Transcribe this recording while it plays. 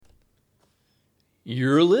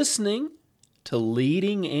You're listening to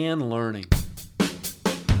Leading and Learning.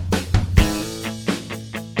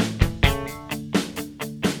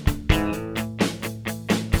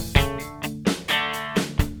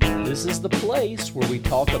 This is the place where we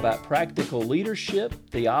talk about practical leadership,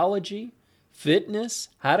 theology, fitness,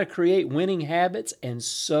 how to create winning habits, and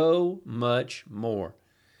so much more.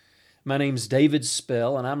 My name's David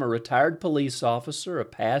Spell, and I'm a retired police officer, a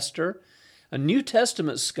pastor, a New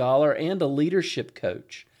Testament scholar, and a leadership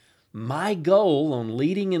coach. My goal on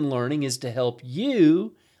Leading and Learning is to help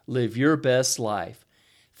you live your best life.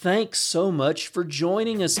 Thanks so much for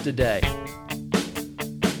joining us today.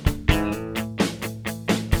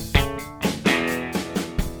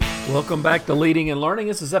 Welcome back to Leading and Learning.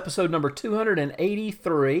 This is episode number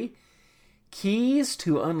 283, Keys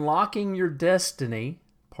to Unlocking Your Destiny,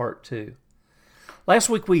 Part 2. Last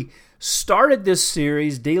week we started this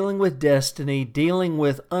series dealing with destiny, dealing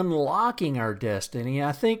with unlocking our destiny.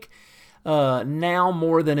 I think now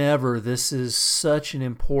more than ever this is such an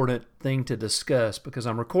important thing to discuss because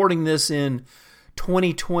I'm recording this in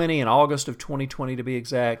 2020, in August of 2020 to be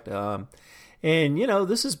exact. And you know,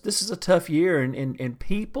 this is a tough year, and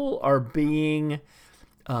people are being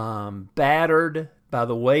battered by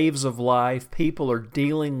the waves of life. People are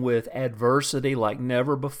dealing with adversity like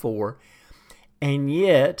never before. And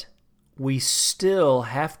yet, we still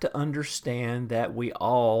have to understand that we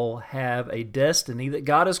all have a destiny that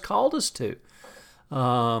God has called us to.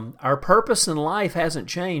 Our purpose in life hasn't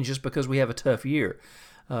changed just because we have a tough year.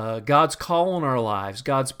 God's call on our lives,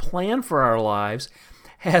 God's plan for our lives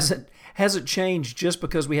hasn't changed just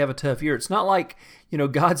because we have a tough year. It's not like,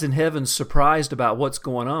 God's in heaven surprised about what's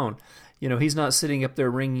going on. He's not sitting up there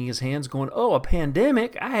wringing his hands going, "Oh, a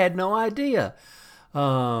pandemic? I had no idea."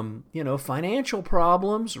 Financial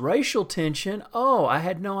problems, racial tension. Oh, I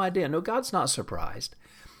had no idea. No, God's not surprised.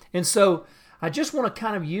 And so I just want to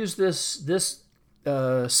kind of use this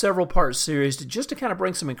several part series to kind of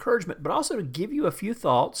bring some encouragement, but also to give you a few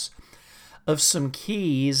thoughts of some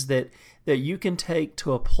keys that you can take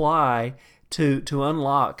to apply to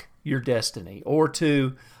unlock your destiny or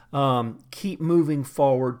to keep moving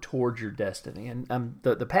forward towards your destiny. And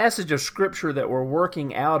the passage of Scripture that we're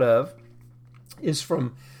working out of is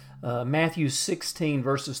from Matthew 16,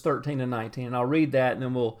 verses 13 and 19. And I'll read that, and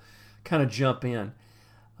then we'll kind of jump in.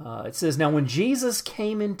 It says, "Now when Jesus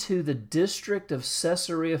came into the district of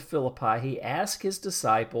Caesarea Philippi, he asked his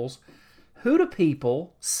disciples, 'Who do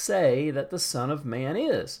people say that the Son of Man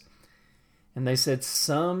is?' And they said,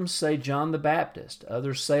 'Some say John the Baptist,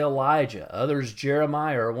 others say Elijah, others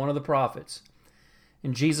Jeremiah or one of the prophets.'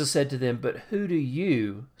 And Jesus said to them, 'But who do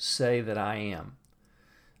you say that I am?'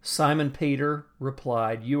 Simon Peter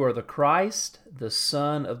replied, 'You are the Christ, the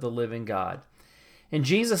Son of the living God.' And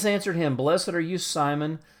Jesus answered him, 'Blessed are you,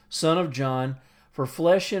 Simon, son of John, for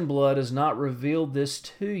flesh and blood has not revealed this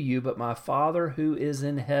to you, but my Father who is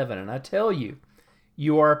in heaven. And I tell you,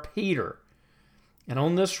 you are Peter, and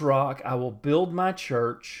on this rock I will build my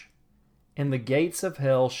church, and the gates of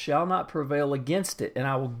hell shall not prevail against it. And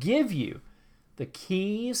I will give you the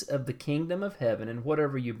keys of the kingdom of heaven, and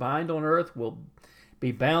whatever you bind on earth will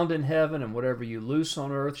be bound in heaven, and whatever you loose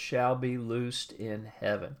on earth shall be loosed in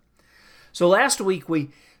heaven.'" So last week we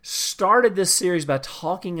started this series by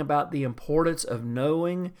talking about the importance of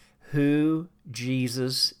knowing who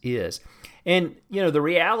Jesus is. And, the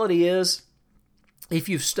reality is, if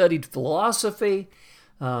you've studied philosophy,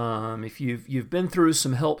 if you've been through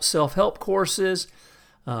some self-help courses,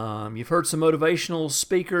 you've heard some motivational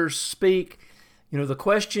speakers speak, the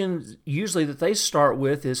question usually that they start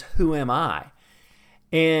with is, "Who am I?"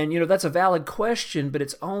 And, that's a valid question, but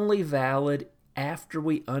it's only valid after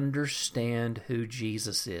we understand who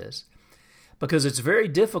Jesus is. Because it's very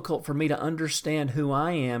difficult for me to understand who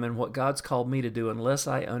I am and what God's called me to do unless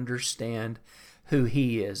I understand who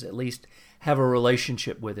He is, at least have a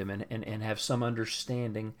relationship with Him and have some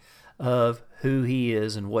understanding of who He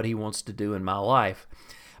is and what He wants to do in my life.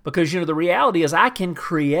 Because, the reality is I can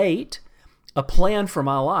create a plan for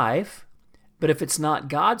my life, but if it's not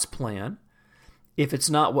God's plan, if it's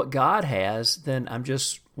not what God has, then I'm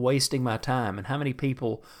just wasting my time. And how many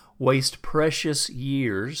people waste precious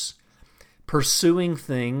years pursuing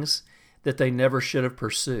things that they never should have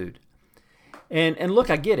pursued? And look,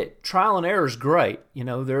 I get it. Trial and error is great.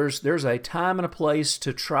 There's a time and a place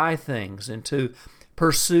to try things and to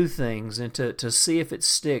pursue things and to see if it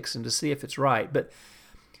sticks and to see if it's right. But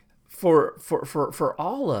for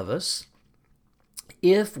all of us,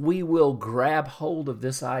 if we will grab hold of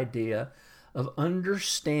this idea of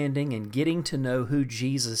understanding and getting to know who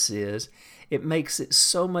Jesus is, it makes it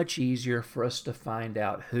so much easier for us to find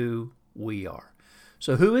out who we are.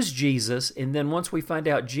 So who is Jesus? And then once we find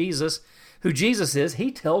out who Jesus is,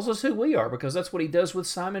 he tells us who we are, because that's what he does with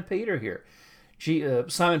Simon Peter here.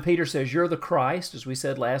 Simon Peter says, "You're the Christ," as we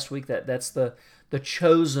said last week, that's the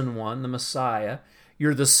chosen one, the Messiah.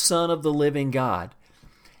 You're the Son of the living God.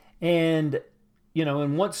 And,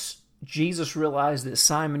 and once Jesus realized that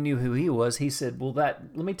Simon knew who he was, he said, well,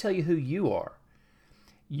 let me tell you who you are.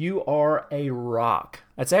 You are a rock.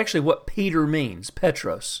 That's actually what Peter means,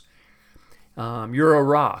 Petros. You're a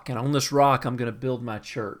rock, and on this rock I'm going to build my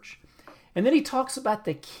church. And then he talks about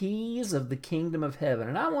the keys of the kingdom of heaven.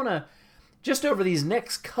 And I want to, just over these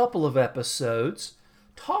next couple of episodes,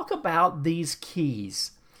 talk about these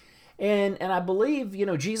keys. And I believe,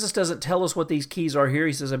 Jesus doesn't tell us what these keys are here.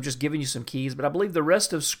 He says, I'm just giving you some keys. But I believe the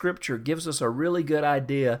rest of Scripture gives us a really good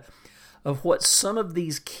idea of what some of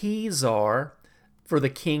these keys are for the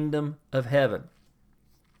kingdom of heaven.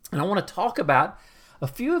 And I want to talk about a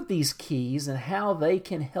few of these keys and how they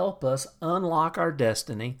can help us unlock our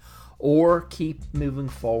destiny or keep moving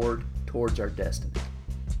forward towards our destiny.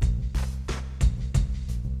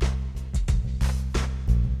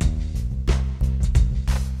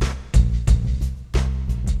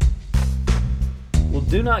 Well,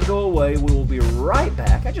 do not go away. We will be right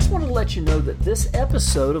back. I just want to let you know that this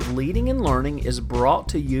episode of Leading and Learning is brought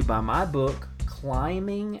to you by my book,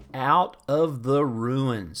 Climbing Out of the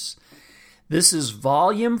Ruins. This is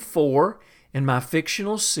volume 4 in my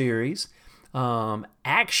fictional series,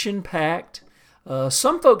 action-packed.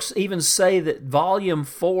 Some folks even say that volume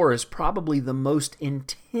 4 is probably the most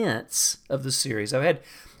intense of the series. I've had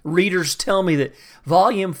readers tell me that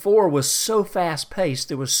volume 4 was so fast-paced,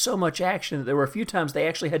 there was so much action, that there were a few times they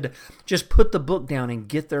actually had to just put the book down and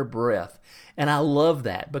get their breath. And I love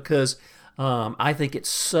that because I think it's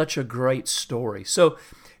such a great story. So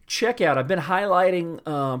check out, I've been highlighting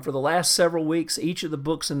for the last several weeks each of the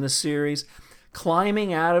books in this series.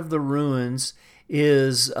 Climbing Out of the Ruins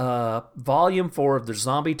is volume 4 of the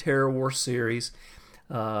Zombie Terror War series.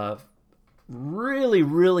 Really,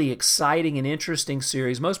 really exciting and interesting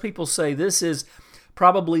series. Most people say this is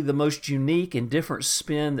probably the most unique and different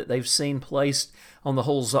spin that they've seen placed on the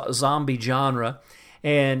whole zombie genre.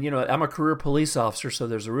 And, I'm a career police officer, so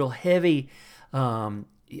there's a real heavy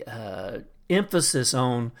emphasis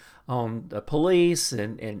on the police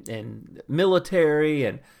and military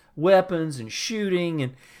and weapons and shooting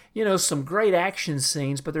and, some great action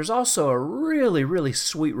scenes. But there's also a really, really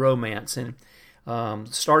sweet romance, and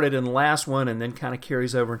started in the last one and then kind of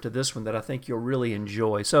carries over into this one that I think you'll really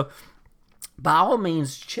enjoy. So by all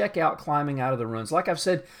means, check out Climbing Out of the Ruins. Like I've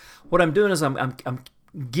said, what I'm doing is I'm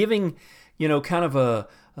giving, kind of a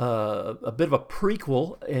bit of a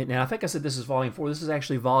prequel. And I think I said this is volume 4. This is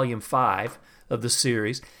actually volume 5 of the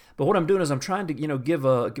series. But what I'm doing is I'm trying to, give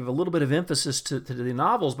a little bit of emphasis to the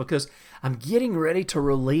novels, because I'm getting ready to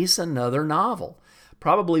release another novel.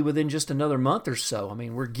 Probably within just another month or so. I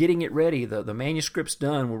mean, we're getting it ready. The manuscript's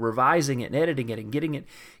done. We're revising it and editing it and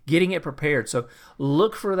getting it prepared. So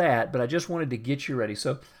look for that. But I just wanted to get you ready.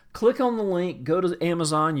 So click on the link. Go to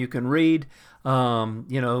Amazon. You can read,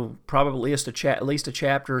 probably at least a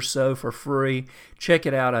chapter or so for free. Check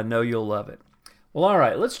it out. I know you'll love it. Well, all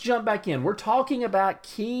right. Let's jump back in. We're talking about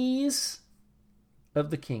keys of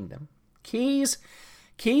the kingdom. Keys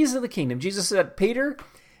of the kingdom. Jesus said, Peter,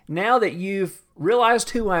 now that you've realized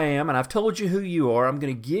who I am and I've told you who you are, I'm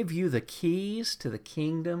going to give you the keys to the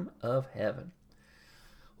kingdom of heaven.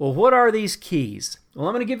 Well, what are these keys? Well,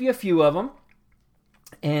 I'm going to give you a few of them,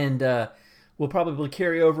 and we'll probably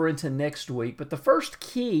carry over into next week. But the first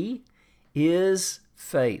key is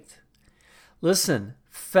faith. Listen,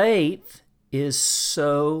 faith is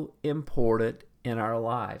so important in our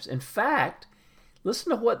lives. In fact, listen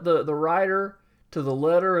to what the writer to the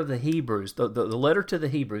letter of the Hebrews, the letter to the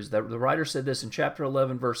Hebrews, the writer said this in chapter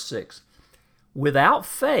 11, verse 6. Without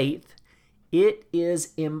faith, it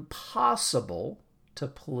is impossible to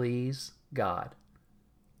please God.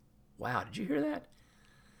 Wow, did you hear that?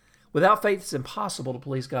 Without faith, it's impossible to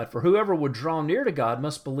please God. For whoever would draw near to God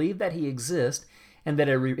must believe that he exists and that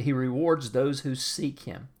he rewards those who seek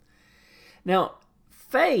him. Now,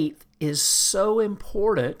 faith is so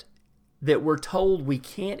important that we're told we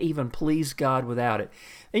can't even please God without it.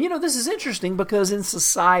 And this is interesting because in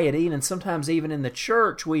society and sometimes even in the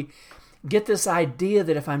church, we get this idea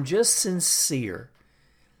that if I'm just sincere,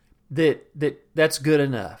 that's good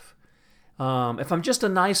enough. If I'm just a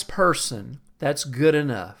nice person, that's good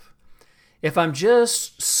enough. If I'm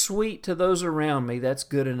just sweet to those around me, that's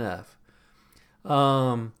good enough.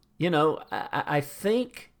 I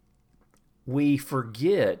think we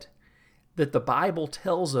forget that the Bible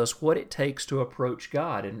tells us what it takes to approach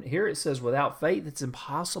God. And here it says, without faith, it's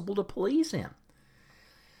impossible to please him.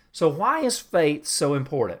 So why is faith so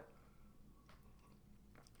important?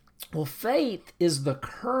 Well, faith is the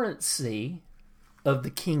currency of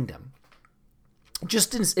the kingdom.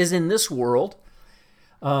 Just as in this world,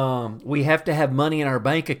 we have to have money in our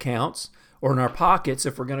bank accounts or in our pockets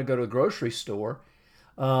if we're going to go to a grocery store.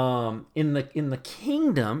 In the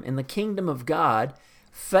kingdom of God,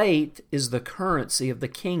 faith is the currency of the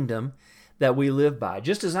kingdom that we live by.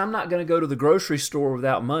 Just as I'm not going to go to the grocery store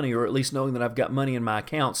without money, or at least knowing that I've got money in my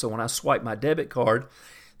account, so when I swipe my debit card,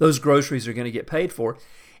 those groceries are going to get paid for.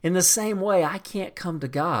 In the same way, I can't come to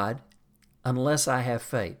God unless I have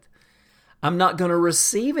faith. I'm not going to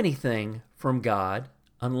receive anything from God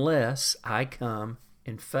unless I come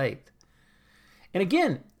in faith. And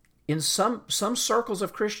again, in some circles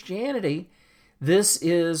of Christianity, this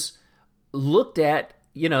is looked at,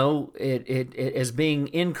 as being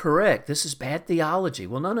incorrect. This is bad theology.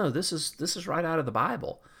 Well, no, this is right out of the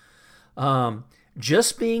Bible.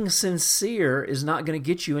 Just being sincere is not going to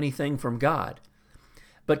get you anything from God.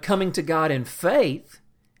 But coming to God in faith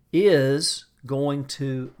is going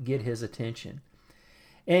to get his attention.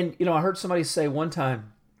 And, I heard somebody say one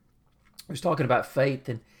time, he was talking about faith,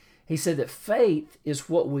 and he said that faith is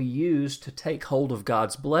what we use to take hold of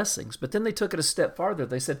God's blessings. But then they took it a step farther.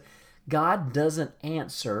 They said, God doesn't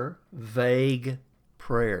answer vague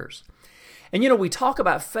prayers. And, we talk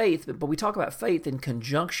about faith, but we talk about faith in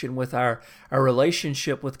conjunction with our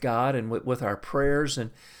relationship with God and with our prayers and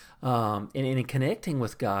in connecting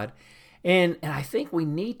with God. And I think we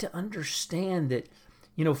need to understand that,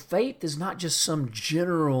 faith is not just some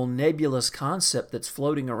general nebulous concept that's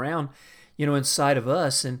floating around, inside of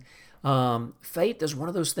us. And faith is one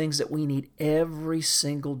of those things that we need every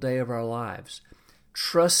single day of our lives.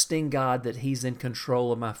 Trusting God that he's in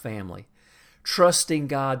control of my family. Trusting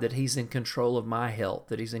God that he's in control of my health,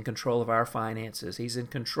 that he's in control of our finances. He's in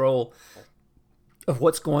control of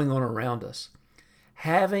what's going on around us.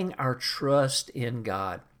 Having our trust in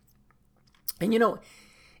God. And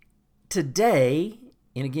today,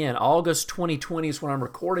 and again, August 2020 is when I'm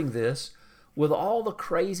recording this, with all the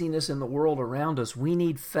craziness in the world around us, we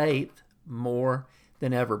need faith more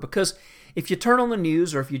than ever. Because if you turn on the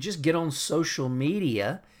news or if you just get on social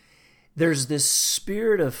media, there's this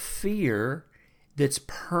spirit of fear that's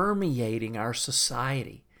permeating our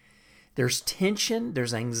society. There's tension,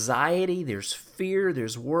 there's anxiety, there's fear,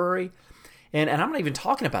 there's worry. And I'm not even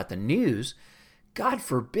talking about the news. God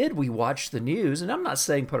forbid we watch the news. And I'm not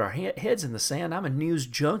saying put our heads in the sand. I'm a news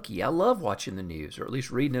junkie. I love watching the news, or at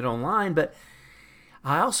least reading it online. But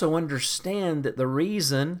I also understand that the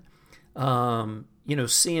reason,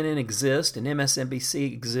 CNN exists and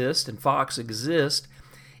MSNBC exists and Fox exists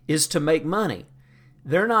is to make money.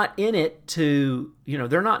 They're not in it to,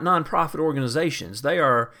 they're not nonprofit organizations. They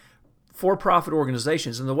are for-profit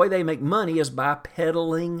organizations. And the way they make money is by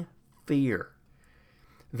peddling fear.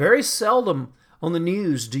 Very seldom on the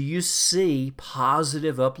news do you see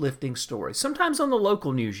positive, uplifting stories. Sometimes on the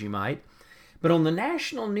local news you might, but on the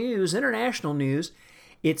national news, international news,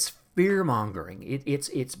 it's fear-mongering.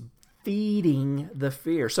 It's feeding the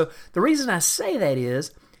fear. So the reason I say that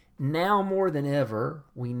is, now more than ever,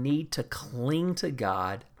 we need to cling to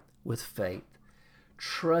God with faith.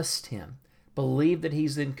 Trust him. Believe that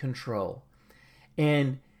he's in control.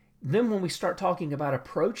 And then when we start talking about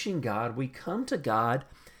approaching God, we come to God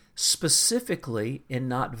specifically and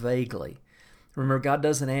not vaguely. Remember, God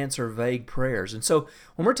doesn't answer vague prayers. And so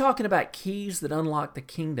when we're talking about keys that unlock the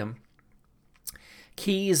kingdom,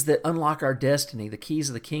 keys that unlock our destiny, the keys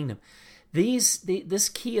of the kingdom, this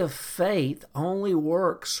key of faith only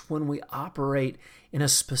works when we operate in a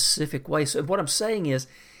specific way. So what I'm saying is,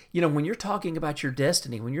 when you're talking about your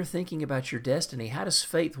destiny, when you're thinking about your destiny, how does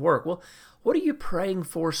faith work? Well, what are you praying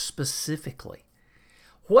for specifically?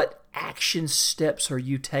 What action steps are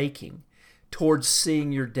you taking towards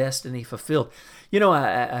seeing your destiny fulfilled?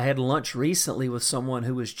 I had lunch recently with someone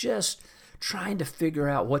who was just trying to figure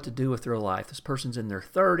out what to do with their life. This person's in their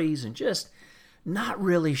 30s and just not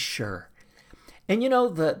really sure. And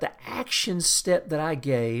the action step that I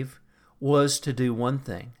gave was to do one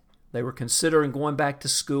thing. They were considering going back to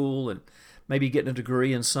school and maybe getting a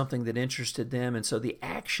degree in something that interested them. And so the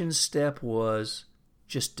action step was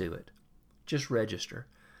just do it. Just register.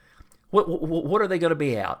 What are they going to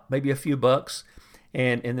be out? Maybe a few bucks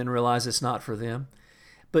and then realize it's not for them.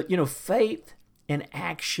 But, faith and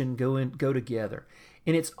action go together.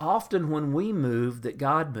 And it's often when we move that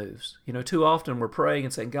God moves. Too often we're praying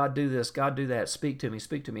and saying, God, do this, God, do that, speak to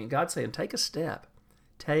me. And God's saying, take a step.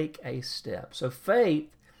 Take a step. So faith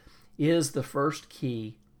is the first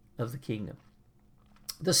key of the kingdom.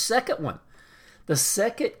 The second one, the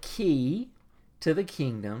second key to the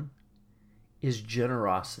kingdom is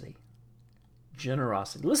generosity.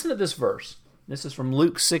 Generosity. Listen to this verse. This is from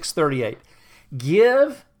Luke 6:38.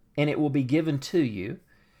 Give, and it will be given to you.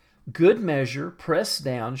 Good measure, pressed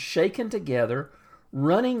down, shaken together,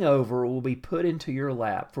 running over, will be put into your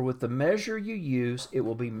lap. For with the measure you use, it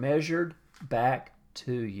will be measured back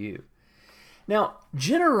to you. Now,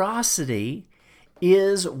 generosity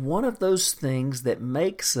is one of those things that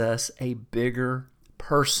makes us a bigger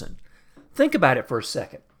person. Think about it for a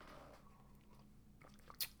second.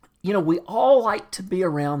 You know, we all like to be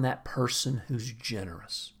around that person who's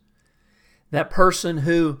generous. That person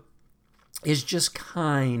who is just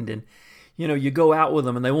kind, and you know, you go out with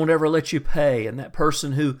them and they won't ever let you pay, and that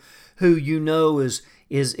person who you know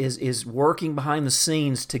is working behind the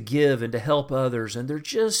scenes to give and to help others, and they're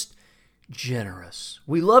just generous.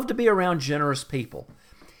 We love to be around generous people.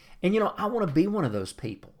 And you know, I want to be one of those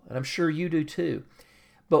people, and I'm sure you do too.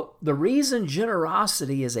 But the reason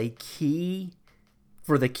generosity is a key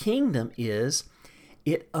for the kingdom is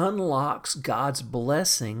it unlocks God's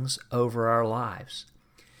blessings over our lives.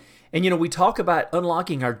 And you know, we talk about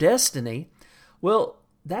unlocking our destiny. Well,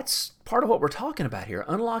 that's part of what we're talking about here.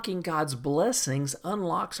 Unlocking God's blessings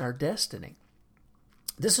unlocks our destiny.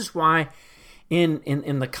 This is why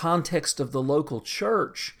in the context of the local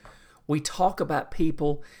church, we talk about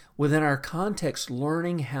people within our context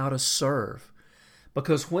learning how to serve.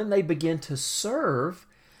 Because when they begin to serve,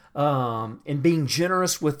 and being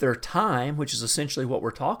generous with their time, which is essentially what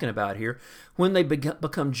we're talking about here, when they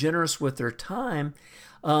become generous with their time,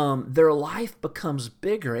 their life becomes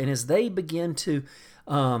bigger. And as they begin to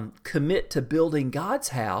commit to building God's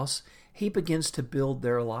house, He begins to build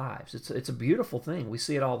their lives. It's a beautiful thing. We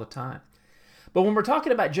see it all the time. But when we're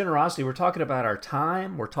talking about generosity, we're talking about our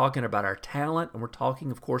time, we're talking about our talent, and we're talking,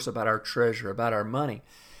 of course, about our treasure, about our money.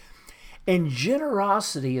 And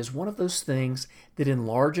generosity is one of those things that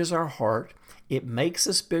enlarges our heart. It makes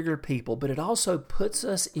us bigger people, but it also puts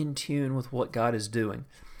us in tune with what God is doing.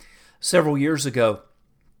 Several years ago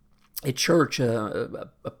at church, a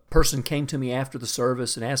person came to me after the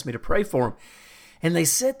service and asked me to pray for him. And they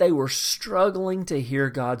said they were struggling to hear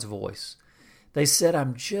God's voice. They said, I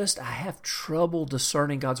have trouble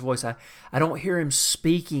discerning God's voice. I don't hear Him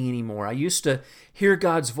speaking anymore. I used to hear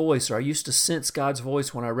God's voice, or I used to sense God's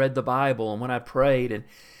voice when I read the Bible and when I prayed. And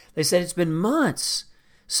they said, it's been months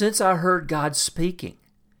since I heard God speaking.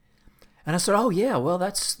 And I said, oh yeah, well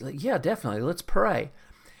definitely, let's pray.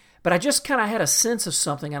 But I just kind of had a sense of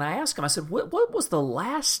something, and I asked him, I said, what was the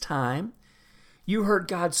last time you heard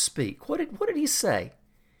God speak? What did He say?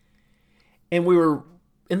 And we were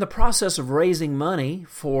in the process of raising money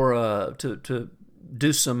for to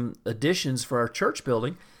do some additions for our church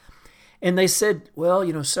building. And they said, well,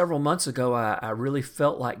 you know, several months ago, I really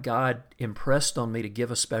felt like God impressed on me to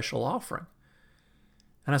give a special offering.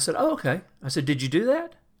 And I said, oh, okay. I said, did you do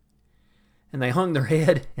that? And they hung their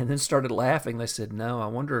head and then started laughing. They said, no, I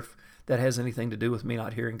wonder if that has anything to do with me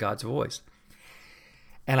not hearing God's voice.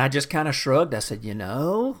 And I just kind of shrugged. I said, you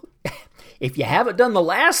know, if you haven't done the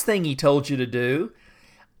last thing He told you to do,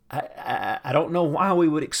 I don't know why we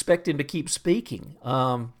would expect Him to keep speaking.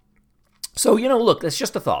 So, you know, look, that's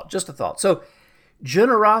just a thought. So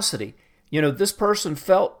generosity, you know, this person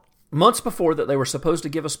felt months before that they were supposed to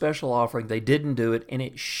give a special offering. They didn't do it, and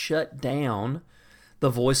it shut down the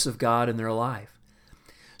voice of God in their life.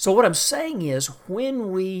 So what I'm saying is,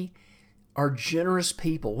 when we are generous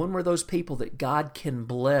people, when we're those people that God can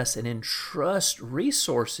bless and entrust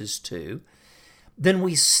resources to, then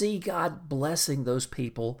we see God blessing those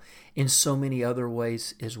people in so many other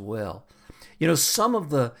ways as well. You know, some of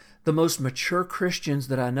the most mature Christians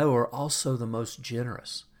that I know are also the most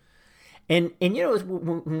generous. And you know,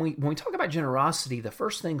 when we talk about generosity, the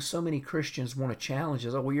first thing so many Christians want to challenge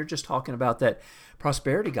is, oh, well, you're just talking about that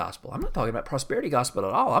prosperity gospel. I'm not talking about prosperity gospel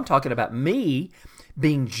at all. I'm talking about me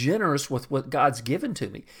being generous with what God's given to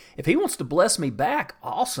me. If He wants to bless me back,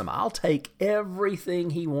 awesome. I'll take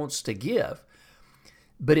everything He wants to give.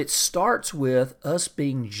 But it starts with us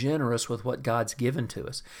being generous with what God's given to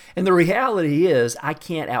us. And the reality is, I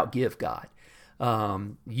can't outgive God.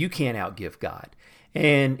 You can't outgive God.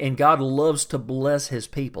 And God loves to bless His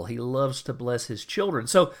people. He loves to bless His children.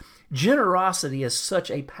 So generosity is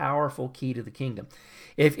such a powerful key to the kingdom.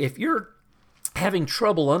 If you're having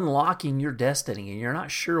trouble unlocking your destiny and you're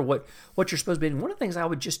not sure what you're supposed to be doing, one of the things I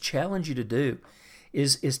would just challenge you to do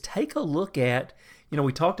is take a look at, you know,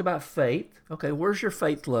 we talked about faith. Okay, where's your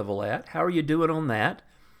faith level at? How are you doing on that?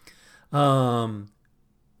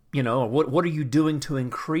 You know, what are you doing to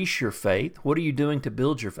increase your faith? What are you doing to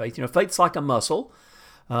build your faith? You know, faith's like a muscle.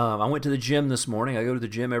 I went to the gym this morning. I go to the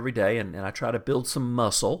gym every day, and I try to build some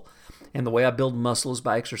muscle. And the way I build muscle is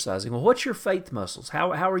by exercising. Well, what's your faith muscles?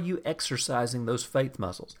 How are you exercising those faith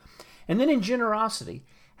muscles? And then in generosity,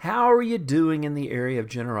 how are you doing in the area of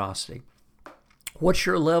generosity? What's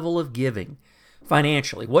your level of giving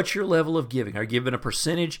financially? What's your level of giving? Are you giving a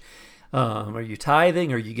percentage? Are you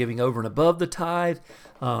tithing? Are you giving over and above the tithe?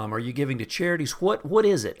 Are you giving to charities? What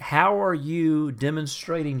is it? How are you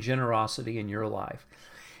demonstrating generosity in your life?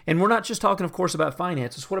 And we're not just talking, of course, about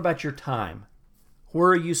finances. What about your time? Where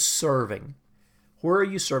are you serving? Where are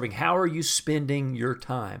you serving? How are you spending your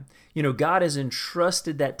time? You know, God has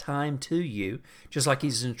entrusted that time to you, just like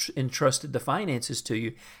He's entrusted the finances to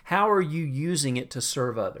you. How are you using it to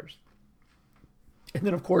serve others? And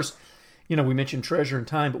then, of course, you know, we mentioned treasure and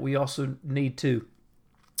time, but we also need to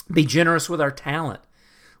be generous with our talent,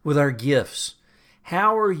 with our gifts.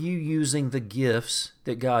 How are you using the gifts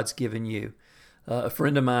that God's given you? A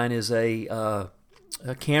friend of mine is a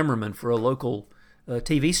cameraman for a local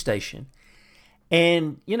TV station.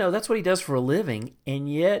 And, you know, that's what he does for a living.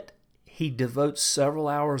 And yet he devotes several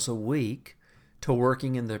hours a week to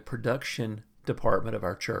working in the production department of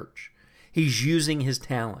our church. He's using his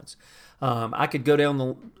talents. I could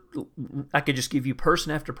just give you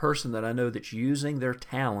person after person that I know that's using their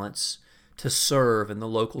talents to serve in the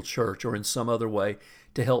local church or in some other way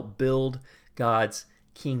to help build God's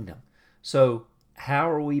kingdom. So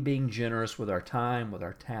how are we being generous with our time, with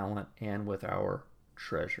our talent, and with our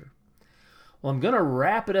treasure? Well, I'm going to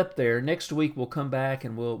wrap it up there. Next week we'll come back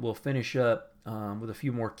and we'll finish up with a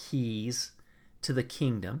few more keys to the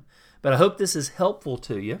kingdom. But I hope this is helpful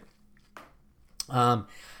to you.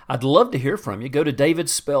 I'd love to hear from you. Go to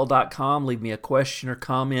davidspell.com. Leave me a question or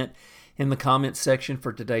comment in the comment section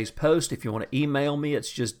for today's post. If you want to email me,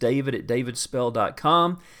 it's just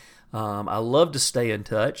david@davidspell.com. I love to stay in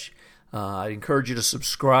touch. I encourage you to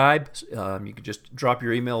subscribe. You can just drop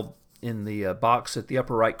your email in the box at the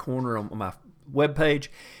upper right corner on my webpage,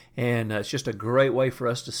 and it's just a great way for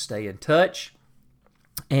us to stay in touch.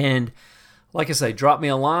 And like I say, drop me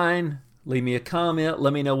a line, leave me a comment,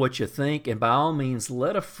 let me know what you think, and by all means,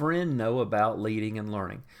 let a friend know about Leading and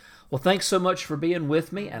Learning. Well, thanks so much for being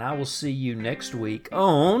with me, and I will see you next week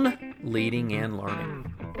on Leading and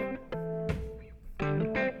Learning.